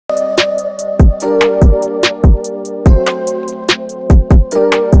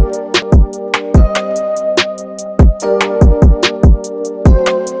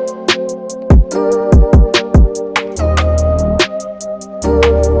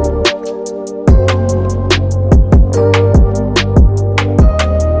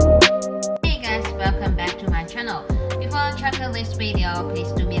This video,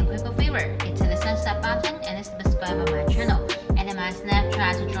 please do me a quick favor. Hit the thumbs up button and subscribe on my channel and my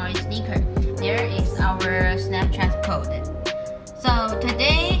Snapchat join sneaker. There is our Snapchat code. So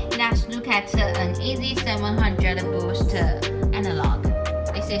today, let's look at an Yeezy 700 Boost analog.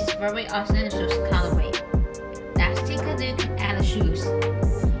 This is very awesome shoes colorway. Let's take a look at the shoes.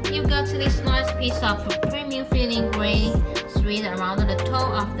 You've got this nice piece of premium feeling gray thread around the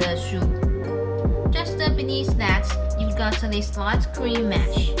toe of the shoe. Just beneath that, you've got this light cream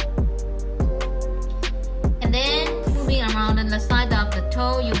mesh. And then, moving around the side of the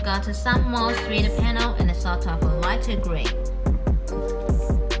toe, you've got some more thread panel and a sort of a lighter gray.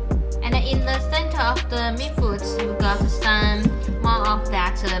 And in the center of the midfoot, you've got some more of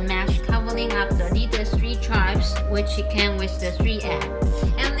that mesh covering up the Adidas 3 stripes, which you can with the 3M.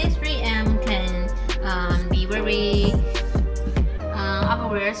 And this 3M can be very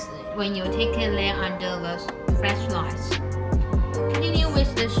obvious when you take a layer under the flashlights. Continue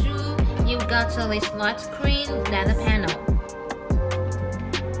with the shoe, you've got this light cream leather panel.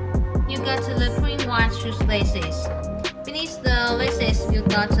 You've got the cream white shoe laces. Beneath the laces, you've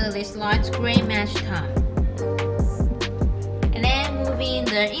got this light gray mesh tone. And then moving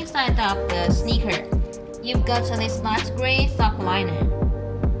the inside of the sneaker, you've got this light gray sock liner.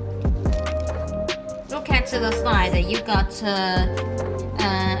 Look at the side, you've got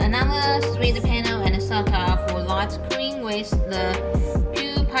another thread panel and a sort of light cream with the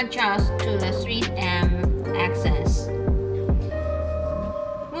two punch-outs to the 3M accents.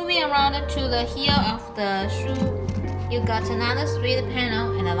 Moving around to the heel of the shoe, you got another thread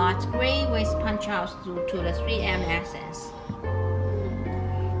panel and a light gray with punch-outs to the 3M accents.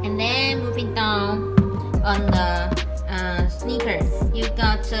 And then moving down on the sneaker, you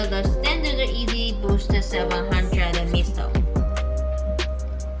got the standard Yeezy Boost 700 midsole.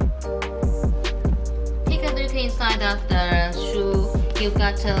 Inside of the shoe, you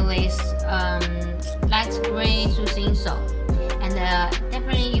got this light gray shoe insole, and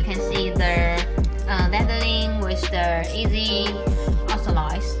definitely you can see the lettering with the Yeezy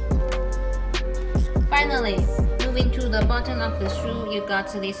authorized. Finally, moving to the bottom of the shoe, you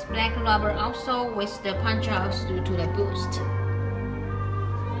got this black rubber outsole with the punch-outs due to the boost.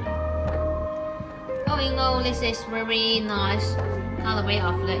 All in all, this is very nice colorway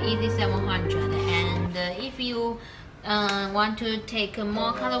of the Yeezy 700, and if you want to take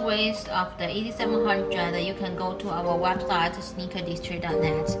more colorways of the Yeezy 700, you can go to our website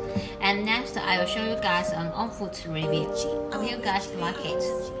sneakerdistrict.net. And next, I will show you guys an on-foot review. Hope you guys like it.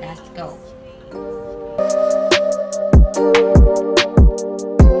 Let's go.